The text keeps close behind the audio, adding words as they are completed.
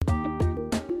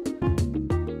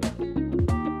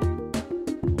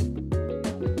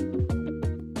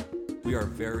are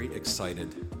very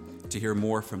excited to hear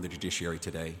more from the judiciary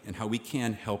today and how we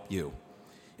can help you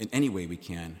in any way we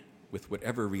can with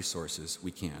whatever resources we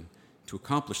can to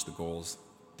accomplish the goals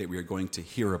that we are going to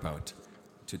hear about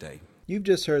today. You've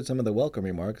just heard some of the welcome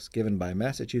remarks given by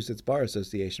Massachusetts Bar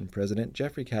Association President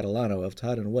Jeffrey Catalano of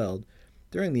Todd & Weld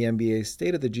during the MBA's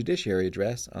State of the Judiciary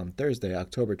address on Thursday,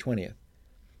 October 20th.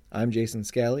 I'm Jason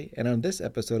Scally, and on this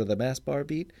episode of the Mass Bar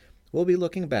Beat, we'll be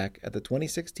looking back at the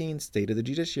 2016 State of the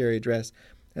Judiciary address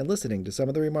and listening to some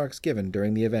of the remarks given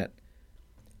during the event.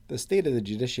 The State of the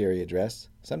Judiciary address,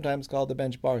 sometimes called the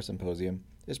Bench Bar Symposium,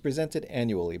 is presented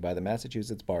annually by the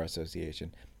Massachusetts Bar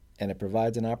Association, and it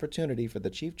provides an opportunity for the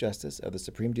Chief Justice of the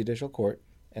Supreme Judicial Court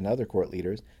and other court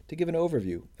leaders to give an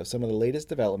overview of some of the latest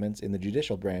developments in the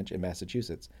judicial branch in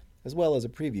Massachusetts, as well as a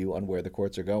preview on where the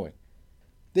courts are going.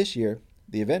 This year,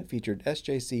 the event featured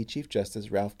SJC Chief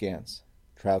Justice Ralph Gants,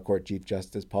 Trial Court Chief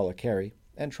Justice Paula Carey,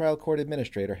 and Trial Court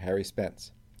Administrator Harry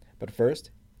Spence. But first,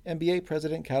 MBA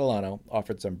President Catalano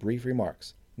offered some brief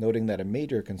remarks, noting that a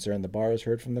major concern the bar has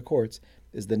heard from the courts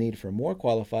is the need for more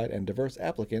qualified and diverse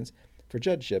applicants for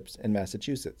judgeships in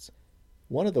Massachusetts.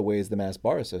 One of the ways the Mass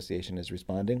Bar Association is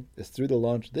responding is through the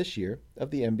launch this year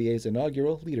of the MBA's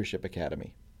inaugural Leadership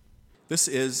Academy. This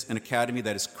is an academy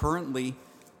that currently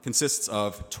consists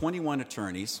of 21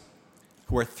 attorneys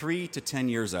who are 3 to 10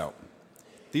 years out.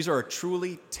 These are a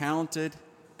truly talented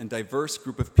and diverse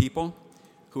group of people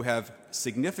who have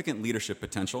significant leadership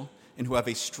potential and who have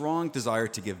a strong desire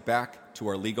to give back to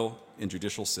our legal and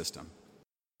judicial system.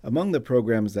 Among the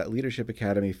programs that Leadership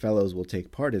Academy Fellows will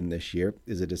take part in this year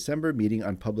is a December meeting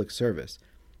on public service,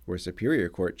 where Superior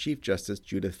Court Chief Justice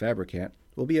Judith Fabricant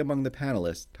will be among the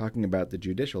panelists talking about the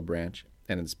judicial branch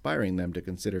and inspiring them to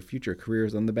consider future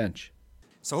careers on the bench.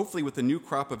 So hopefully with the new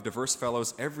crop of diverse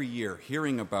fellows every year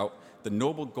hearing about the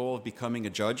noble goal of becoming a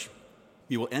judge,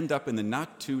 we will end up in the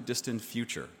not-too-distant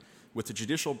future with a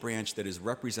judicial branch that is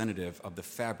representative of the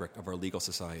fabric of our legal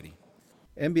society.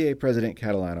 MBA President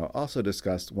Catalano also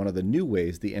discussed one of the new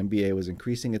ways the MBA was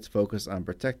increasing its focus on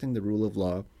protecting the rule of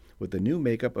law with the new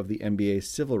makeup of the MBA's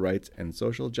Civil Rights and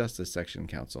Social Justice Section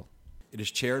Council. It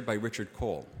is chaired by Richard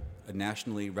Cole, a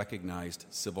nationally recognized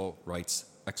civil rights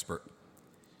expert.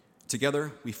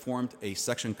 Together, we formed a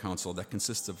section council that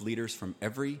consists of leaders from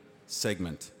every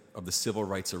segment of the civil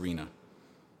rights arena.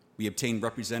 We obtained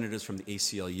representatives from the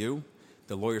ACLU,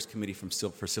 the Lawyers Committee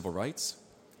for Civil Rights,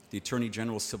 the Attorney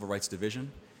General's Civil Rights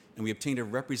Division, and we obtained a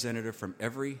representative from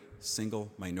every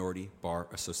single minority bar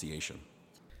association.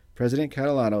 President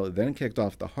Catalano then kicked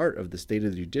off the heart of the State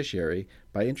of the Judiciary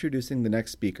by introducing the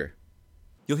next speaker.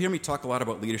 You'll hear me talk a lot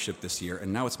about leadership this year,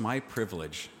 and now it's my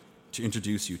privilege to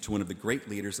introduce you to one of the great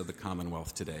leaders of the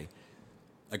Commonwealth today,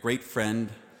 a great friend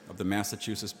of the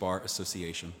Massachusetts Bar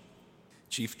Association,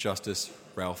 Chief Justice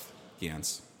Ralph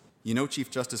Gants. You know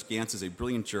Chief Justice Gants is a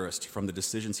brilliant jurist from the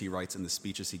decisions he writes and the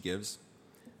speeches he gives,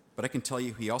 but I can tell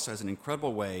you he also has an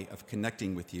incredible way of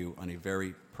connecting with you on a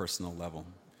very personal level.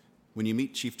 When you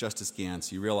meet Chief Justice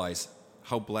Gants, you realize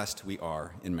how blessed we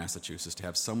are in Massachusetts to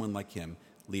have someone like him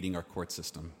leading our court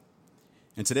system.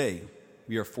 And today,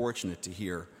 we are fortunate to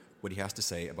hear what he has to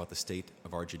say about the state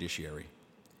of our judiciary.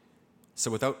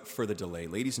 So without further delay,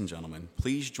 ladies and gentlemen,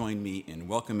 please join me in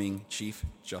welcoming Chief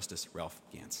Justice Ralph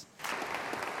Gants.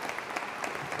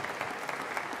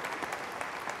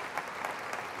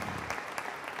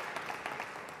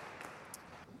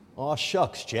 Aw,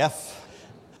 shucks, Jeff.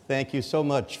 Thank you so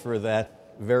much for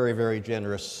that very, very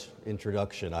generous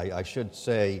introduction. I should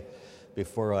say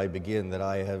before I begin that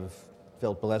I have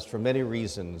felt blessed for many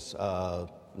reasons,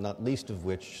 not least of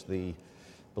which the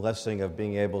blessing of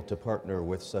being able to partner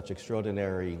with such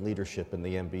extraordinary leadership in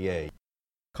the MBA.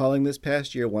 Calling this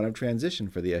past year one of transition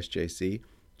for the SJC,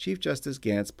 Chief Justice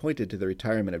Gants pointed to the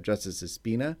retirement of Justices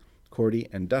Spina, Cordy,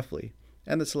 and Duffley,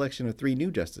 and the selection of 3 new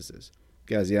justices,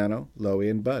 Gaziano, Lowy,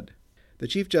 and Budd. The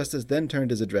Chief Justice then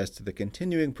turned his address to the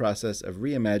continuing process of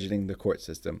reimagining the court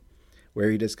system, where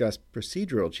he discussed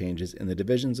procedural changes in the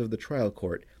divisions of the trial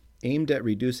court aimed at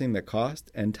reducing the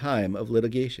cost and time of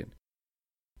litigation.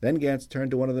 Then Gants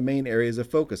turned to one of the main areas of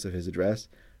focus of his address,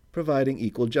 providing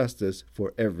equal justice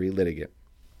for every litigant.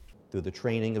 Through the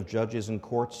training of judges and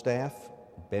court staff,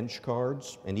 bench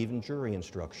cards, and even jury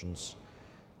instructions,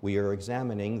 we are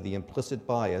examining the implicit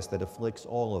bias that afflicts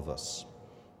all of us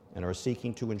and are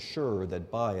seeking to ensure that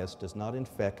bias does not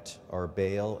infect our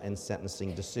bail and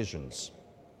sentencing decisions.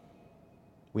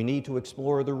 We need to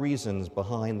explore the reasons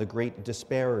behind the great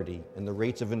disparity in the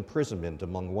rates of imprisonment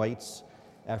among whites,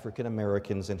 African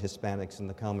Americans, and Hispanics in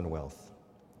the Commonwealth.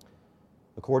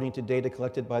 According to data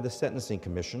collected by the Sentencing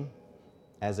Commission,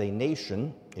 as a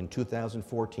nation in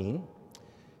 2014,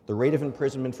 the rate of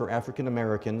imprisonment for African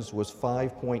Americans was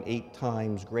 5.8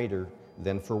 times greater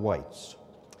than for whites.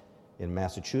 In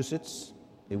Massachusetts,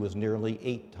 it was nearly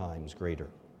 8 times greater.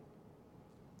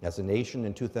 As a nation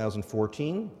in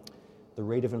 2014, the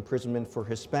rate of imprisonment for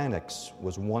Hispanics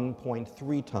was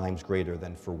 1.3 times greater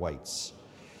than for whites.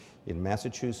 In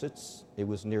Massachusetts, it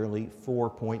was nearly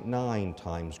 4.9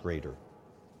 times greater.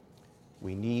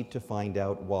 We need to find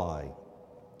out why.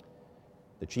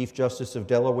 The Chief Justice of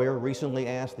Delaware recently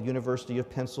asked the University of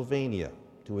Pennsylvania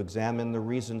to examine the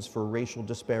reasons for racial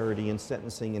disparity in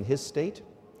sentencing in his state,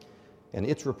 and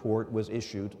its report was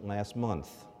issued last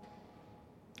month.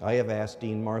 I have asked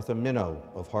Dean Martha Minow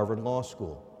of Harvard Law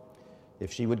School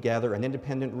if she would gather an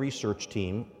independent research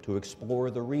team to explore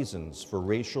the reasons for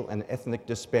racial and ethnic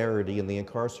disparity in the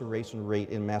incarceration rate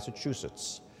in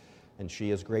Massachusetts, and she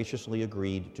has graciously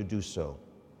agreed to do so.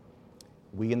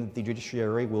 We in the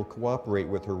judiciary will cooperate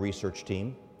with her research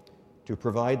team to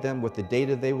provide them with the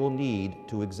data they will need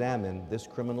to examine this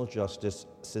criminal justice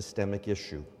systemic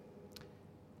issue.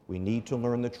 We need to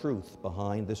learn the truth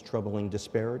behind this troubling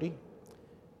disparity,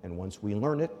 and once we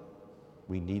learn it,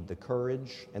 we need the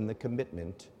courage and the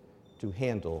commitment to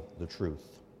handle the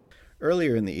truth.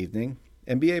 Earlier in the evening,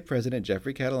 NBA President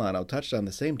Jeffrey Catalano touched on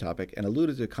the same topic and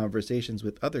alluded to conversations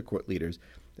with other court leaders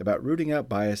about rooting out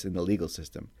bias in the legal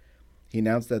system. He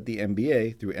announced that the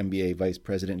NBA, through NBA Vice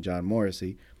President John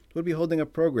Morrissey, would be holding a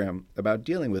program about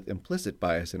dealing with implicit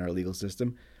bias in our legal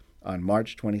system on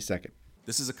March 22nd.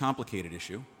 This is a complicated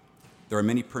issue. There are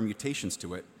many permutations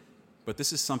to it, but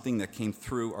this is something that came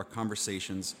through our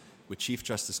conversations with Chief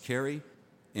Justice Carey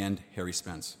and Harry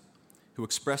Spence, who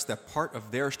expressed that part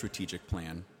of their strategic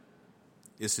plan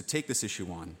is to take this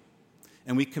issue on.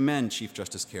 And we commend Chief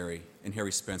Justice Carey and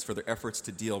Harry Spence for their efforts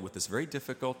to deal with this very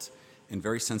difficult and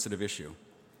very sensitive issue.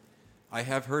 I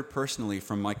have heard personally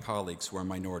from my colleagues who are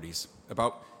minorities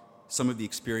about some of the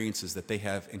experiences that they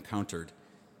have encountered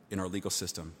in our legal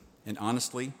system. And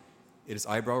honestly, it is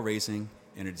eyebrow-raising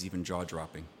and it is even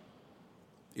jaw-dropping.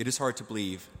 It is hard to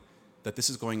believe that this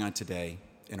is going on today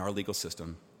in our legal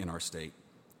system in our state.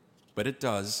 But it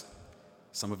does.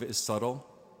 Some of it is subtle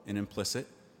and implicit.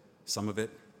 Some of it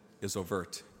is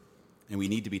overt. And we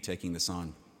need to be taking this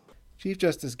on. Chief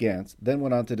Justice Gantz then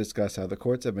went on to discuss how the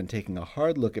courts have been taking a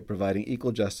hard look at providing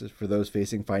equal justice for those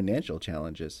facing financial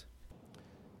challenges.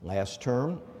 Last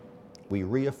term, we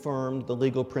reaffirmed the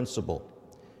legal principle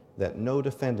that no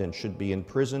defendant should be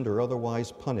imprisoned or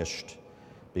otherwise punished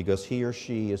because he or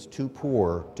she is too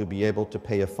poor to be able to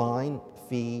pay a fine,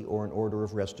 fee, or an order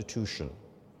of restitution.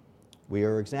 We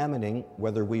are examining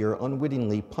whether we are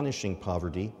unwittingly punishing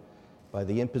poverty by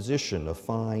the imposition of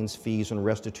fines, fees, and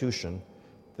restitution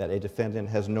that a defendant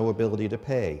has no ability to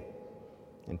pay,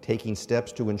 and taking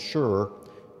steps to ensure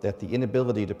that the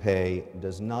inability to pay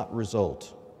does not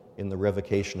result in the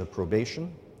revocation of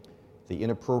probation, the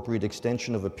inappropriate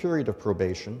extension of a period of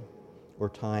probation, or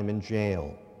time in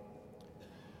jail.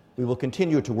 We will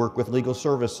continue to work with legal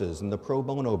services and the pro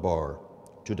bono bar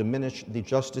to diminish the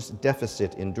justice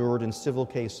deficit endured in civil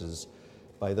cases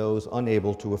by those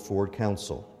unable to afford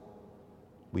counsel.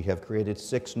 We have created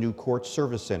 6 new court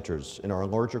service centers in our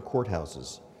larger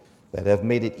courthouses that have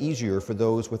made it easier for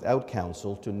those without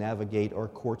counsel to navigate our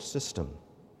court system.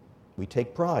 We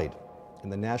take pride in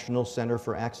the National Center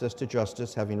for Access to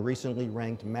Justice having recently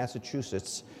ranked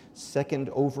Massachusetts 2nd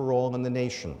overall in the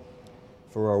nation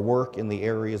for our work in the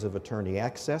areas of attorney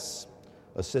access,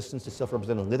 assistance to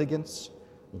self-represented litigants,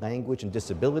 language and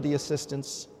disability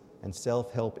assistance, and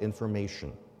self-help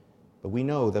information. But we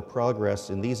know that progress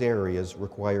in these areas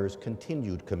requires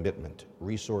continued commitment,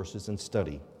 resources, and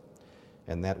study,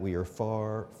 and that we are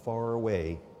far, far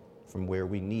away from where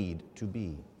we need to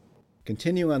be.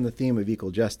 Continuing on the theme of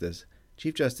equal justice,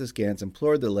 Chief Justice Gantz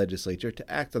implored the legislature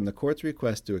to act on the court's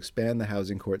request to expand the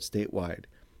housing court statewide,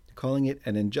 calling it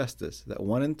an injustice that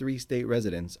 1 in 3 state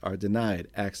residents are denied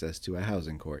access to a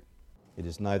housing court. It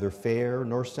is neither fair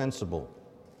nor sensible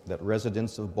that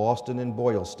residents of Boston and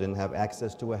Boylston have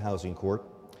access to a housing court,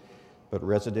 but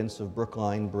residents of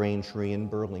Brookline, Braintree,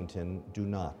 and Burlington do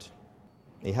not.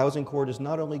 A housing court is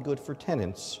not only good for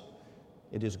tenants,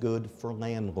 it is good for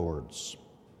landlords.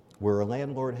 Where a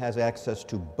landlord has access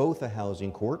to both a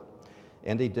housing court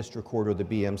and a district court or the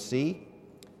BMC,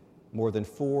 more than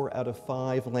 4 out of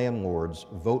 5 landlords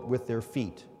vote with their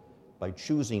feet by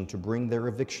choosing to bring their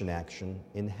eviction action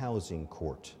in housing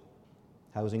court.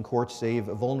 Housing courts save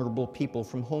vulnerable people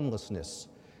from homelessness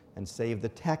and save the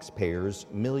taxpayers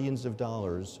millions of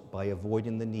dollars by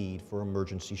avoiding the need for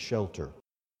emergency shelter.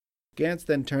 Gantz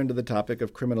then turned to the topic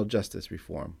of criminal justice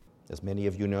reform. As many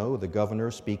of you know, the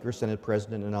Governor, Speaker, Senate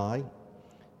President, and I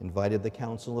invited the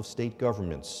Council of State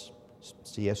Governments,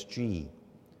 CSG,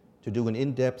 to do an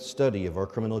in-depth study of our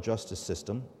criminal justice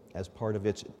system as part of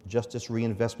its Justice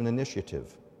Reinvestment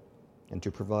Initiative, and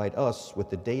to provide us with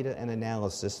the data and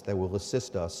analysis that will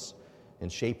assist us in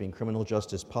shaping criminal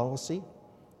justice policy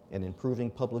and improving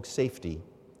public safety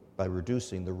by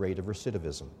reducing the rate of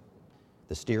recidivism.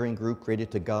 The steering group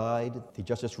created to guide the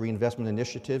Justice Reinvestment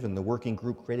Initiative and the working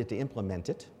group created to implement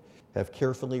it have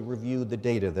carefully reviewed the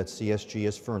data that CSG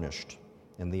has furnished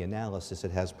and the analysis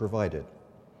it has provided,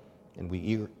 and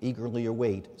we eagerly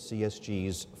await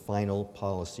CSG's final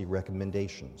policy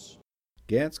recommendations.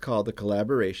 Gantz called the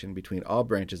collaboration between all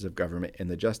branches of government in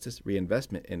the Justice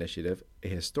Reinvestment Initiative a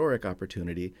historic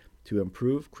opportunity to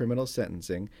improve criminal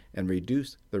sentencing and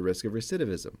reduce the risk of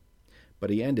recidivism. But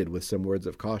he ended with some words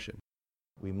of caution.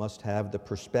 We must have the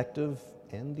perspective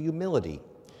and the humility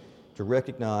to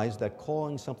recognize that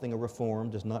calling something a reform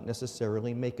does not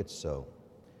necessarily make it so.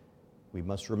 We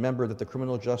must remember that the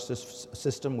criminal justice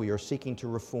system we are seeking to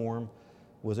reform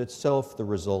was itself the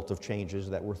result of changes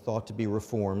that were thought to be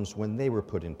reforms when they were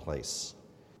put in place.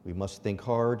 We must think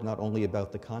hard not only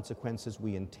about the consequences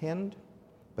we intend,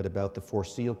 but about the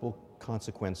foreseeable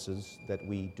consequences that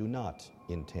we do not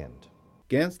intend.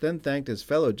 Gantz then thanked his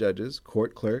fellow judges,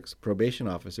 court clerks, probation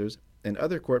officers, and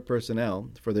other court personnel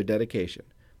for their dedication.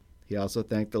 He also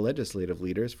thanked the legislative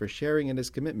leaders for sharing in his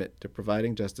commitment to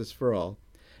providing justice for all,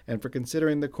 and for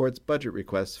considering the court's budget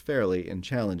requests fairly in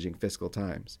challenging fiscal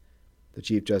times. The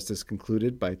Chief Justice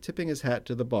concluded by tipping his hat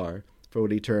to the bar for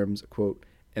what he terms, quote,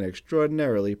 an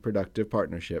extraordinarily productive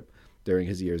partnership during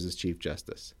his years as Chief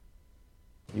Justice.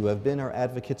 You have been our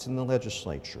advocates in the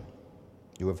legislature.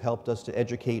 You have helped us to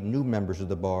educate new members of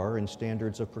the bar in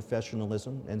standards of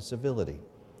professionalism and civility.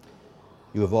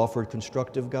 You have offered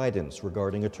constructive guidance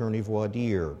regarding attorney voir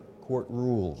dire, court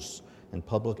rules, and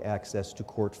public access to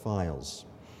court files.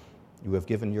 You have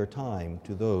given your time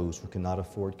to those who cannot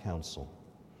afford counsel.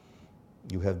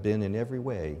 You have been in every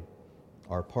way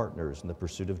our partners in the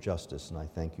pursuit of justice, and I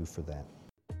thank you for that.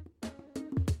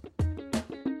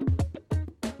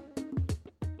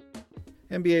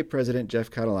 NBA President Jeff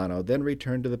Catalano then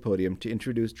returned to the podium to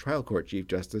introduce Trial Court Chief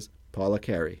Justice Paula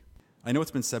Carey. I know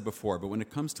it's been said before, but when it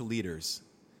comes to leaders,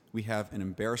 we have an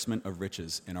embarrassment of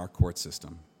riches in our court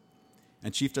system.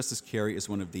 And Chief Justice Carey is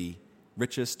one of the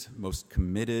richest, most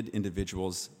committed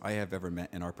individuals I have ever met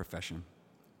in our profession.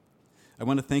 I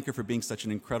want to thank her for being such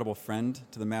an incredible friend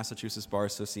to the Massachusetts Bar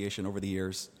Association over the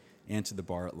years and to the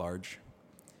bar at large.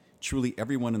 Truly,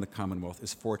 everyone in the Commonwealth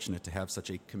is fortunate to have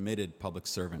such a committed public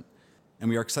servant, and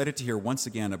we are excited to hear once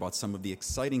again about some of the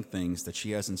exciting things that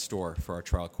she has in store for our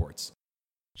trial courts.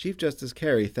 Chief Justice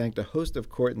Carey thanked a host of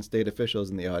court and state officials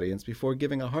in the audience before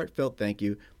giving a heartfelt thank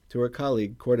you to her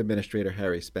colleague, Court Administrator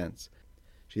Harry Spence.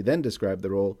 She then described the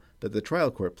role that the trial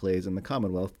court plays in the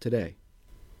Commonwealth today.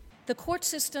 The court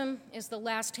system is the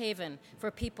last haven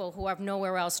for people who have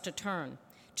nowhere else to turn.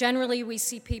 Generally, we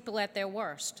see people at their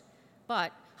worst.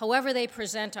 But however they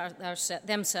present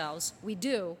themselves, we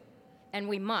do and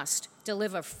we must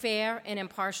deliver fair and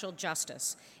impartial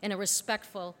justice in a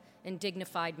respectful and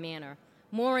dignified manner.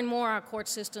 More and more, our court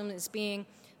system is being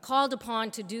called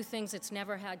upon to do things it's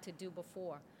never had to do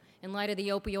before. In light of the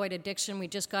opioid addiction, we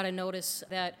just got a notice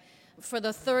that for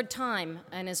the third time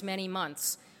in as many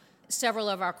months, several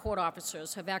of our court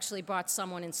officers have actually brought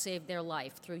someone and saved their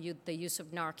life through the use of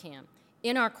Narcan.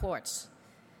 In our courts,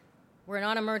 we're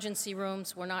not emergency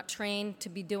rooms, we're not trained to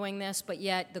be doing this, but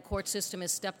yet the court system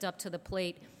has stepped up to the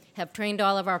plate, have trained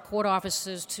all of our court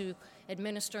officers to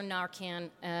administer Narcan,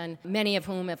 and many of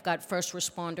whom have got first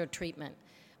responder treatment.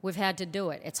 We've had to do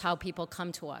it. It's how people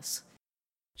come to us.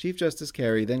 Chief Justice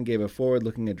Carey then gave a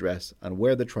forward-looking address on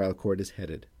where the trial court is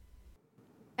headed.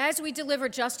 As we deliver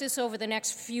justice over the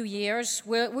next few years,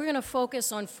 we're going to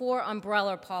focus on 4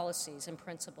 umbrella policies and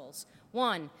principles.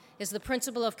 1 is the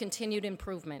principle of continued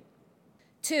improvement.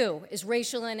 2 is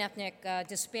racial and ethnic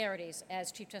disparities,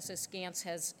 as Chief Justice Gantz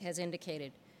has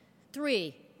indicated.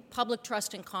 3, public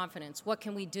trust and confidence. What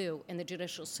can we do in the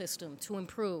judicial system to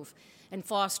improve and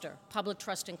foster public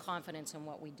trust and confidence in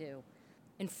what we do?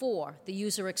 And 4, the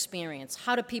user experience.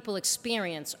 How do people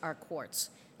experience our courts?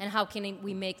 And how can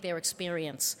we make their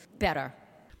experience better?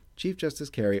 Chief Justice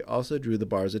Carey also drew the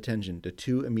bar's attention to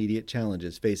 2 immediate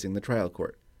challenges facing the trial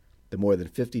court: the more than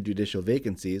 50 judicial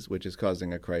vacancies, which is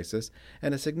causing a crisis,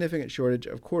 and a significant shortage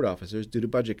of court officers due to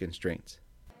budget constraints.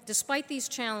 Despite these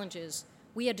challenges,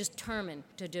 we are determined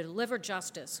to deliver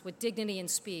justice with dignity and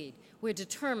speed. We're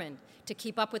determined to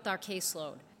keep up with our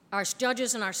caseload. Our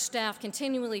judges and our staff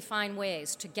continually find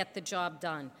ways to get the job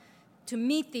done, to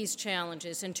meet these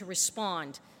challenges and to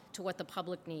respond to what the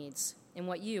public needs. and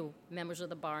what you, members of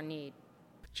the bar, need.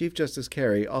 Chief Justice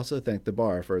Carey also thanked the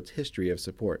bar for its history of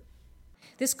support.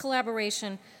 This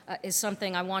collaboration is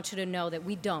something I want you to know that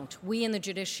we in the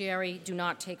judiciary do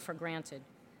not take for granted.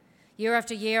 Year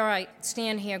after year, I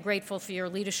stand here grateful for your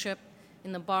leadership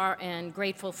in the bar and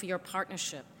grateful for your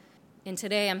partnership. And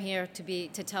today I'm here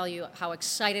to tell you how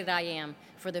excited I am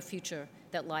for the future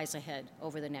that lies ahead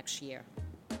over the next year.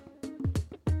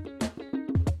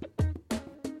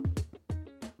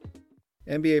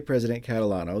 NBA President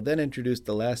Catalano then introduced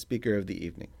the last speaker of the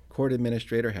evening, Court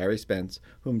Administrator Harry Spence,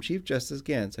 whom Chief Justice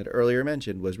Gantz had earlier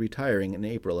mentioned was retiring in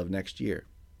April of next year.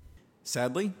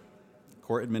 Sadly,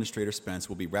 Court Administrator Spence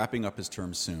will be wrapping up his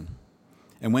term soon.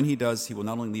 And when he does, he will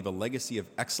not only leave a legacy of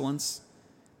excellence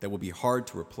that will be hard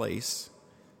to replace,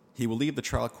 he will leave the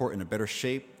trial court in a better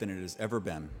shape than it has ever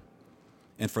been.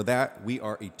 And for that, we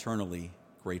are eternally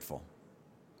grateful.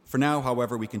 For now,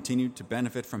 however, we continue to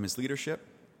benefit from his leadership,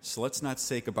 so let's not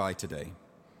say goodbye today.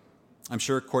 I'm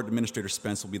sure Court Administrator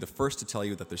Spence will be the first to tell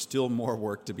you that there's still more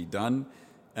work to be done,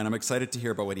 and I'm excited to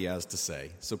hear about what he has to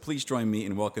say. So please join me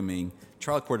in welcoming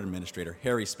Trial Court Administrator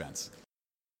Harry Spence.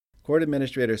 Court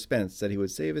Administrator Spence said he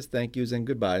would save his thank yous and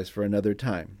goodbyes for another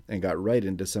time, and got right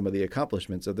into some of the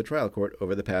accomplishments of the trial court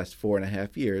over the past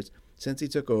 4.5 years since he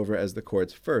took over as the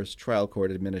court's first trial court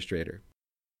administrator.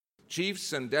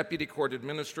 Chiefs and deputy court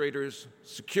administrators,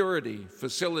 security,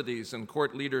 facilities, and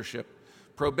court leadership,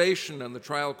 probation and the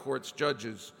trial court's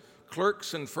judges,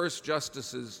 clerks and first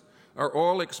justices are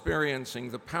all experiencing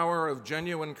the power of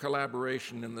genuine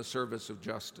collaboration in the service of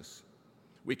justice.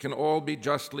 We can all be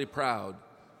justly proud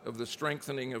of the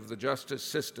strengthening of the justice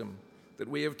system that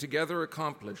we have together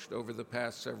accomplished over the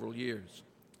past several years.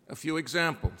 A few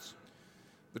examples.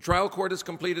 The trial court has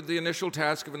completed the initial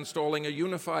task of installing a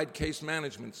unified case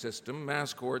management system,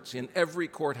 mass courts, in every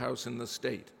courthouse in the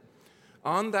state.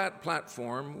 On that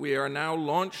platform, we are now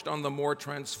launched on the more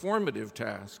transformative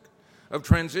task of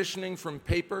transitioning from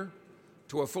paper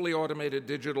to a fully automated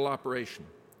digital operation,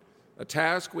 a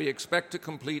task we expect to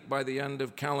complete by the end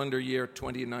of calendar year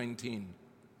 2019.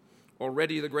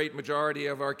 Already, the great majority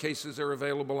of our cases are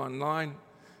available online,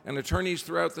 and attorneys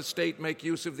throughout the state make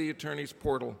use of the attorney's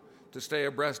portal to stay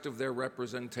abreast of their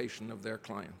representation of their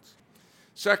clients.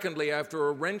 Secondly, after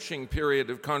a wrenching period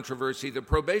of controversy, the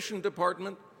probation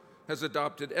department has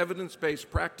adopted evidence-based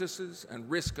practices and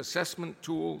risk assessment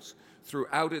tools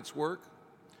throughout its work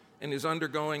and is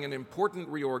undergoing an important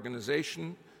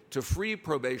reorganization to free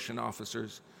probation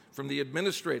officers from the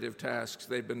administrative tasks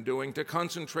they've been doing to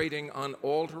concentrating on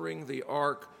altering the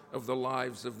arc of the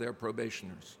lives of their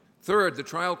probationers. Third, the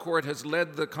trial court has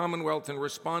led the Commonwealth in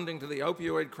responding to the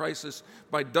opioid crisis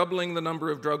by doubling the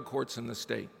number of drug courts in the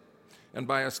state and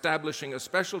by establishing a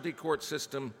specialty court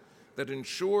system that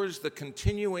ensures the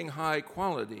continuing high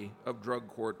quality of drug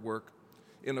court work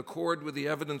in accord with the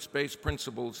evidence-based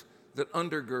principles that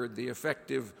undergird the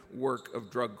effective work of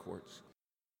drug courts.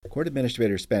 Court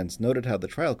Administrator Spence noted how the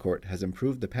trial court has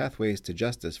improved the pathways to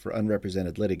justice for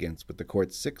unrepresented litigants with the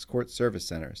court's 6 court service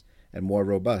centers and more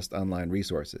robust online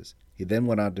resources. He then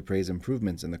went on to praise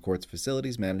improvements in the court's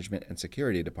facilities management and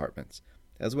security departments,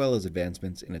 as well as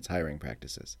advancements in its hiring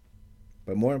practices.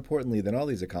 But more importantly than all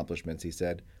these accomplishments, he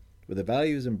said, were the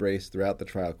values embraced throughout the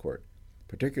trial court,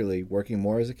 particularly working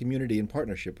more as a community in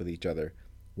partnership with each other,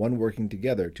 one working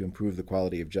together to improve the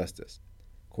quality of justice.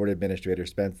 Court Administrator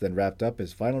Spence then wrapped up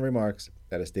his final remarks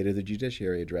at a State of the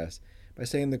Judiciary address by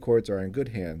saying the courts are in good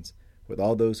hands with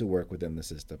all those who work within the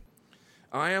system.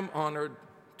 I am honored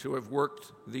to have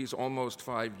worked these almost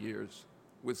 5 years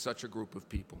with such a group of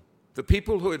people. The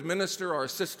people who administer our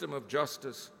system of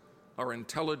justice are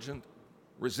intelligent,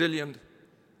 resilient,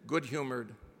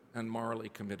 good-humored, and morally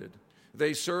committed.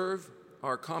 They serve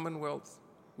our Commonwealth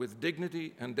with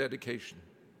dignity and dedication.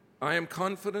 I am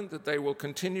confident that they will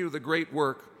continue the great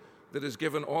work that has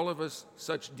given all of us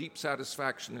such deep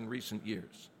satisfaction in recent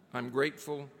years. I'm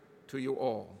grateful to you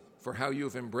all for how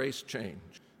you've embraced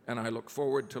change, and I look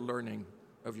forward to learning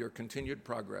of your continued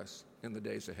progress in the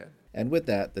days ahead. And with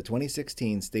that, the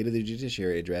 2016 State of the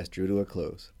Judiciary address drew to a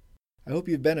close. I hope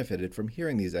you've benefited from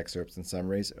hearing these excerpts and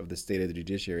summaries of the State of the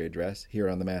Judiciary address here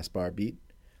on the Mass Bar Beat.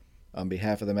 On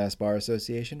behalf of the Mass Bar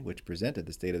Association, which presented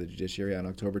the State of the Judiciary on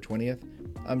October 20th,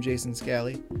 I'm Jason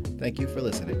Scally. Thank you for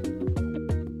listening.